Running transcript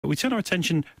we turn our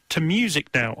attention to music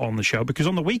now on the show, because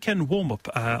on the weekend warm-up,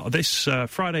 this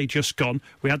Friday just gone,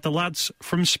 we had the lads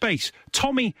from Space,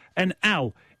 Tommy and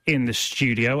Al, in the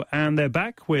studio, and they're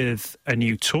back with a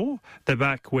new tour, they're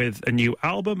back with a new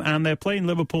album, and they're playing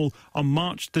Liverpool on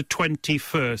March the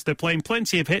 21st. They're playing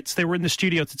plenty of hits. They were in the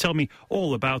studio to tell me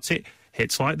all about it.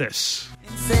 Hits like this. In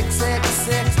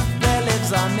 666, there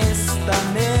lives a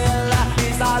Mr. Miller.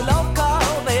 He's a local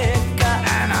vicar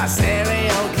and a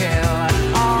serial killer.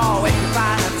 Oh, if you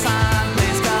find a time,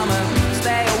 please come and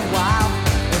stay a while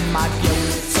in my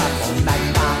beautiful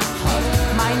neighborhood.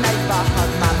 My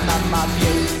neighborhood, my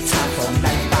beautiful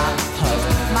neighborhood.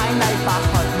 My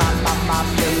neighborhood, my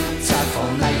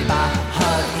beautiful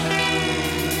neighborhood.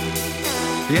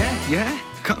 Yeah.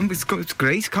 It's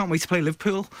great. Can't wait to play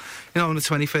Liverpool, on the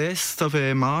 21st of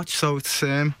March. So it's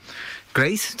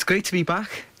great. It's great to be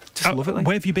back. Just love it.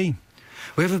 Where have you been?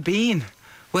 Where have I been?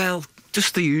 Well,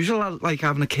 just the usual, like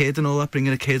having a kid and all that,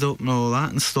 bringing a kid up and all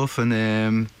that and stuff,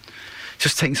 and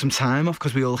just taking some time off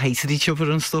because we all hated each other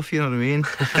and stuff, you know what I mean?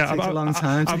 Yeah, it takes a long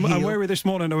time to heal. I'm wary this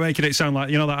morning of making it sound like,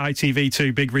 that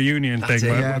ITV2 big reunion thing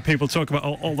where people talk about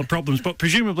all the problems, but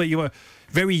presumably you were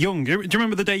very young. Do you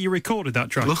remember the day you recorded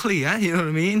that track? Luckily, yeah, you know what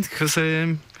I mean? Because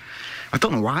I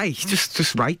don't know why.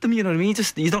 Just write them, you know what I mean?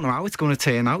 You don't know how it's going to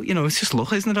turn out, it's just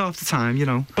luck, isn't it, half the time,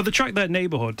 But the track there,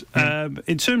 Neighbourhood,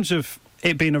 in terms of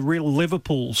it being a real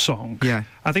Liverpool song,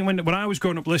 I think when I was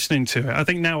growing up listening to it, I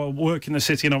think now I work in the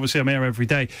city and obviously I'm here every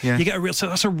day, you get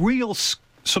that's a real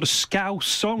sort of scouse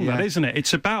song, that, isn't it?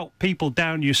 It's about people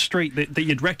down your street that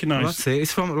you'd recognise. Well, that's it.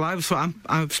 It's from I was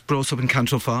brought up in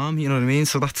Cantrell Farm, you know what I mean?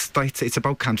 So it's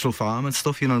about Cantrell Farm and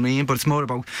stuff, you know what I mean? But it's more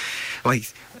about,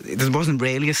 there wasn't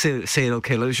really a serial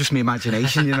killer, it was just my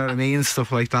imagination, you know what I mean? And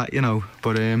stuff like that,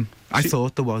 But I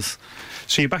thought there was.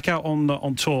 So you're back out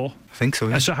on tour? I think so,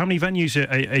 yeah. So how many venues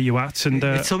are you at? And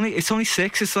it's only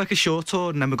 6. It's like a short tour,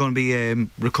 and then we're going to be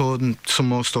recording some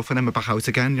more stuff, and then we're back out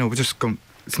again. We're just going.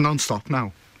 It's non-stop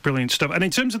now. Brilliant stuff. And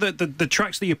in terms of the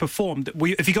tracks that you performed,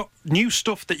 have you got new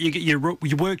stuff that you're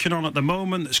working on at the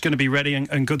moment that's going to be ready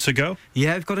and good to go?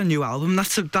 Yeah, I've got a new album.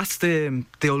 That's the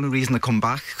only reason I come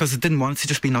back, because I didn't want it to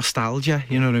just be nostalgia,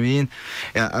 you know what I mean?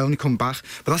 Yeah, I only come back.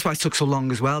 But that's why it took so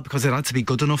long as well, because it had to be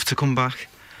good enough to come back.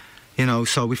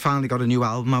 So we finally got a new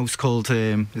album out called,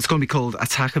 it's going to be called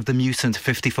Attack of the Mutant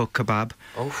 50-Foot Kebab.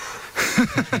 Oh,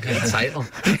 good title.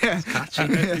 Yeah. Catchy.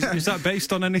 Is that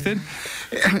based on anything?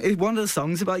 One of the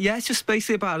songs about, it's just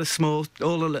basically about all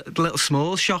the little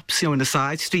small shops, in the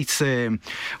side streets. One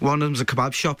of them's a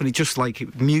kebab shop, and he just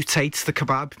mutates the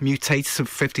kebab, mutates to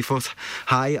 50 foot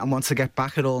high, and wants to get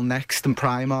back at all Next and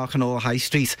Primark and all high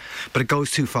street, but it goes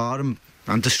too far and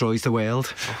destroys the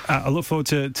world. I look forward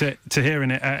to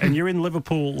hearing it. And you're in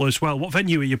Liverpool as well. What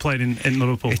venue are you playing in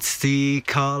Liverpool? It's the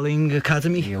Carling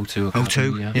Academy. The O2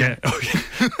 Academy. O2, yeah. Okay.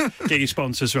 Get your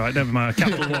sponsors right. Never mind.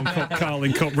 Capital One Cup,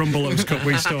 Carling Cup, Rumbelows Cup.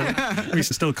 We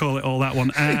still call it all that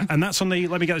one. And that's on the,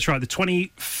 let me get this right, the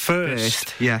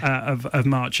 21st of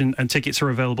March, and tickets are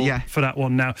available for that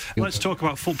one now. Let's talk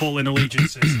about football in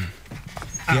allegiances.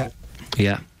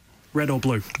 Yeah. Red or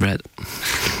blue? Red.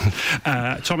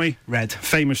 Tommy? Red.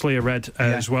 Famously a red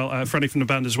as well. Freddie from the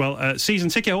band as well. Season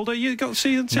ticket holder? You got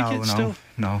season tickets still?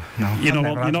 No.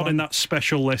 You're not in that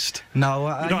special list? No,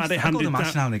 I go to the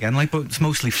match now and again, but it's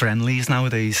mostly friendlies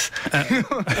nowadays.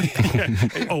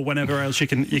 Or whenever else you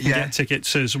can get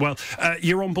tickets as well.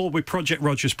 You're on board with Project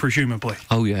Rogers, presumably?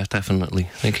 Oh, yeah, definitely.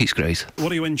 I think he's great.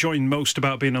 What are you enjoying most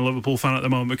about being a Liverpool fan at the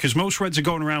moment? Because most Reds are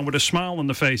going around with a smile on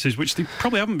their faces, which they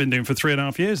probably haven't been doing for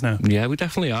 3.5 years now. Yeah, we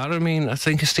definitely are. I mean, I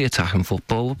think it's the attacking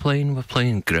football we're playing. We're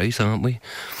playing great, aren't we?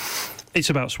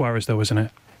 It's about Suarez, though, isn't it?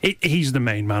 He's the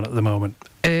main man at the moment.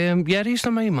 Yeah, he's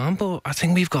the main man, but I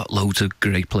think we've got loads of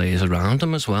great players around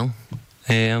him as well.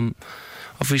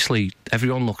 Obviously,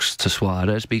 everyone looks to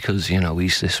Suarez because,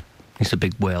 he's a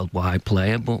big worldwide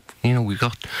player, but, we've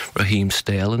got Raheem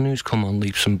Sterling, who's come on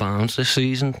leaps and bounds this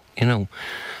season, and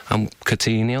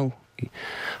Coutinho.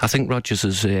 I think Rodgers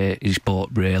he's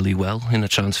bought really well in the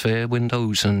transfer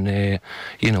windows, and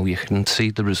you can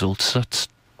see the results that's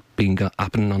been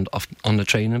happening on the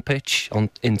training pitch,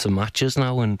 into matches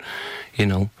now, and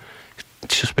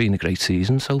it's just been a great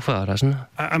season so far, hasn't it?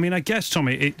 I mean, I guess,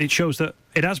 Tommy, it shows that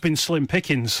it has been slim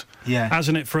pickings,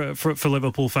 hasn't it, for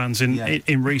Liverpool fans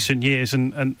in recent years,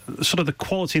 and sort of the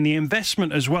quality and the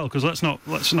investment as well. Because let's not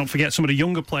forget some of the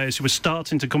younger players who were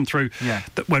starting to come through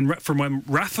from when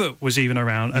Rafa was even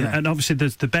around, and obviously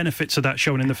there's the benefits of that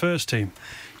shown in the first team.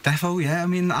 Defo, yeah. I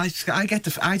mean, I just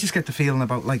get the feeling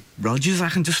about like Rodgers. I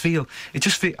can just feel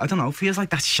I don't know. Feels like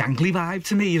that Shankly vibe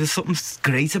to me. There's something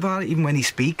great about it, even when he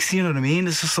speaks. You know what I mean?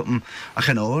 There's just something I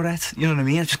can awe at. You know what I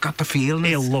mean? I just got the feeling.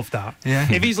 He'll love that.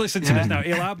 Yeah. If he's listening to this now,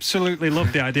 he'll absolutely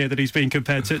love the idea that he's being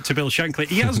compared to Bill Shankly.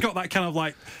 He has got that kind of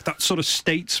like that sort of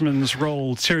statesman's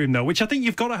role to him, though, which I think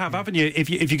you've got to have, haven't you?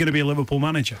 If you're going to be a Liverpool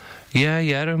manager. Yeah.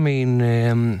 I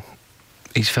mean,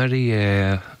 he's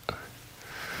very.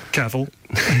 Careful.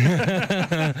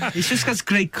 He's just got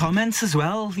great comments as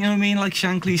well. You know what I mean? Like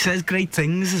Shankly says great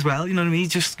things as well. You know what I mean?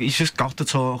 He's just got to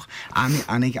talk,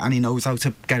 and he knows how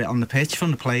to get it on the pitch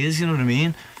from the players. You know what I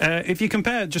mean? If you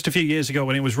compare just a few years ago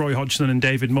when it was Roy Hodgson and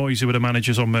David Moyes who were the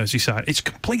managers on Merseyside, it's a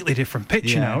completely different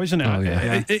picture now, isn't it? Oh,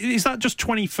 yeah. Is that just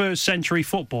 21st century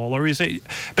football, or is it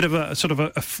a bit of a sort of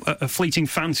a fleeting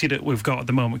fancy that we've got at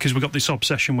the moment because we've got this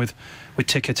obsession with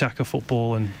tiki-taka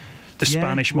football and the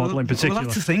Spanish model in particular? Well,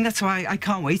 that's the thing. That's why I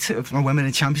can't wait when we're in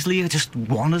the Champions League. I just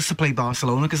want us to play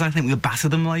Barcelona because I think we'll batter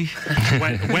them. Like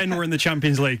when we're in the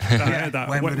Champions League, I heard that.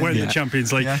 When we're in the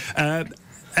Champions League. Yeah.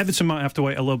 Everton might have to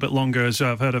wait a little bit longer, as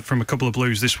I've heard from a couple of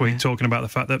Blues this week talking about the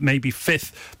fact that maybe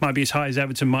fifth might be as high as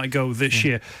Everton might go this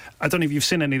year. I don't know if you've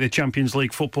seen any of the Champions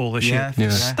League football this year. Yeah.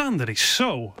 The standard is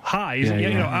so high, isn't it? Yeah.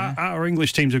 You know, our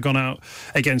English teams have gone out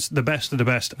against the best of the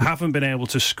best, haven't been able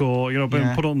to score,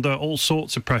 been put under all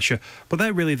sorts of pressure. But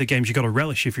they're really the games you've got to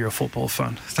relish if you're a football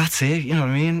fan. That's it. You know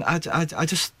what I mean? I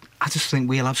just think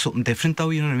we'll have something different, though.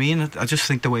 You know what I mean? I just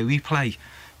think the way we play.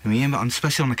 I mean,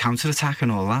 especially on the counter-attack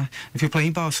and all that. If you're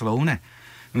playing Barcelona,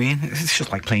 I mean, it's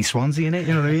just like playing Swansea, innit?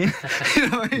 You know what I mean? You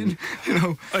know what I mean? You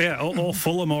know. Oh yeah, or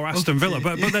Fulham or Aston Villa.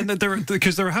 But then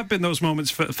because there have been those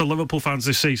moments for Liverpool fans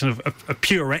this season of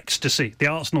pure ecstasy. The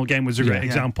Arsenal game was a great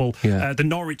example. Yeah. The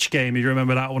Norwich game, if you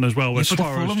remember that one as well, where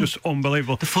Suarez was just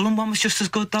unbelievable. The Fulham one was just as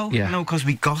good, though. Yeah. You know, because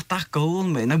we got that goal,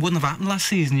 and it wouldn't have happened last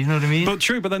season. You know what I mean? But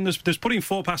true. But then there's putting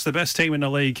four past the best team in the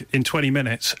league in 20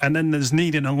 minutes, and then there's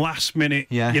needing a last-minute,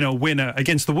 winner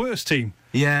against the worst team.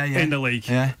 In the league.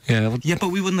 Yeah, but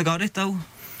we wouldn't have got it, though.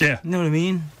 Yeah. You know what I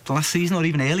mean? The last season, or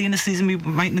even early in the season, we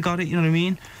mightn't have got it, you know what I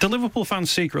mean? Do Liverpool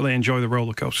fans secretly enjoy the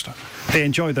roller coaster? They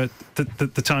enjoy the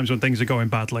times when things are going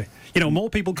badly. You know, more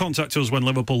people contact us when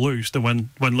Liverpool lose than when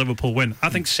Liverpool win. I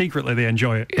think secretly they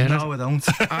enjoy it. Yeah, No, I don't.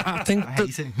 I think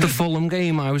the Fulham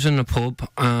game, I was in the pub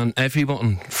and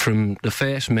everyone from the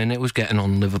first minute was getting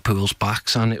on Liverpool's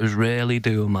backs and it was really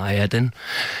doing my head in.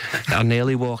 I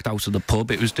nearly walked out of the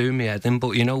pub. It was doing my head in,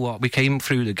 but you know what? We came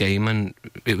through the game and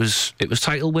it was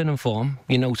title winning form.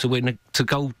 You know, to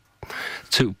go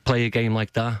to play a game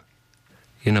like that,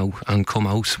 you know, and come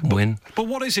out and win. But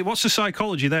what is it? What's the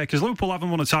psychology there? Because Liverpool haven't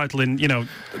won a title in,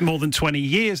 more than 20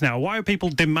 years now. Why are people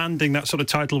demanding that sort of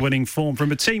title-winning form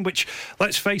from a team which,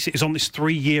 let's face it, is on this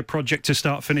 3-year project to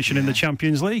start finishing in the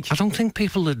Champions League? I don't think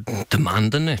people are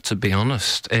demanding it, to be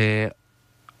honest. I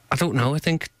don't know. I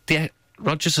think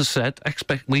Rodgers has said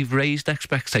we've raised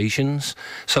expectations,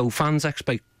 so fans'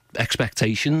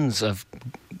 expectations have,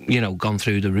 gone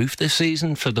through the roof this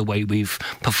season for the way we've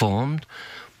performed.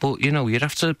 But, you'd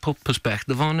have to put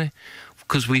perspective on it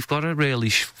because we've got a really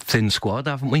thin squad,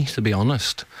 haven't we, to be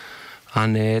honest?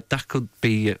 And that could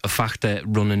be a factor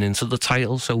running into the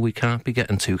title, so we can't be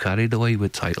getting too carried away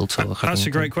with title talk. That's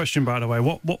a great question, by the way.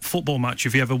 What football match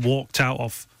have you ever walked out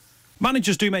of?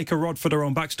 Managers do make a rod for their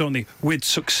own backs, don't they, with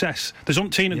success. There's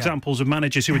umpteen examples of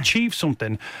managers who achieve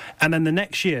something and then the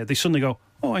next year they suddenly go,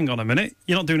 oh, hang on a minute,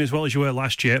 you're not doing as well as you were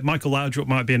last year. Michael Laudrup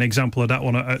might be an example of that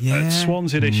one at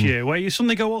Swansea this year, where you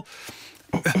suddenly go, well,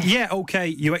 yeah, OK,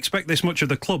 you expect this much of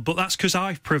the club, but that's because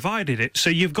I've provided it. So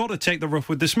you've got to take the rough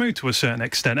with the smooth to a certain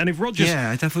extent. And if Rodgers...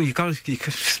 Yeah, definitely, you've got to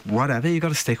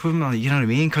stick with him, you know what I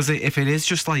mean? Because if it is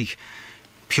just like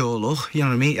pure luck, you know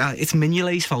what I mean? It's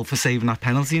Mignolet's fault for saving that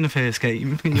penalty in the first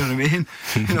game, you know what I mean?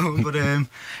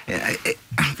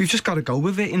 But we've just got to go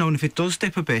with it, and if it does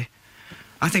dip a bit,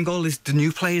 I think all the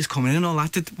new players coming in and all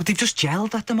that, they've just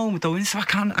gelled at the moment, though. So I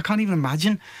can't even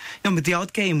imagine. With the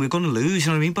odd game, we're going to lose,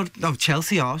 you know what I mean? But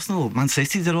Chelsea, Arsenal, Man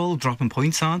City, they're all dropping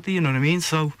points, aren't they? You know what I mean?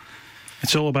 So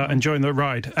it's all about enjoying the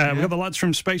ride. We've got the lads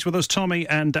from Space with us, Tommy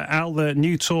and Al. The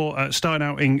new tour starting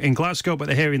out in Glasgow, but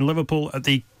they're here in Liverpool at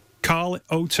the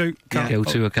O2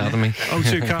 Academy.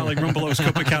 O2 Carling Rumbelows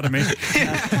Cup Academy.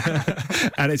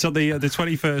 And it's on the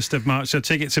 21st of March, so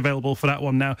tickets available for that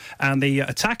one now. And the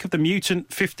Attack of the Mutant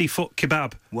 50-Foot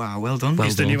Kebab. Wow, well done.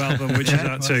 Is the new album, which is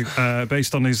out too,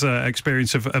 based on his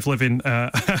experience of living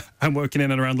and working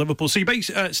in and around Liverpool. So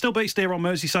you're still based here on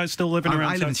Merseyside, still living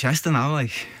around I live in Chester now,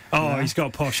 like. Oh, he's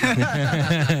got posh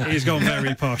now. He's gone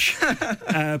very posh.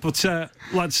 But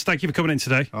lads, thank you for coming in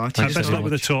today. Oh, best of luck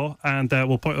with the tour, and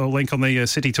we'll We'll link on the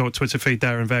City Talk Twitter feed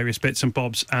there and various bits and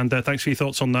bobs. And thanks for your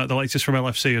thoughts on the latest from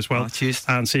LFC as well. Cheers.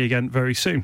 And see you again very soon.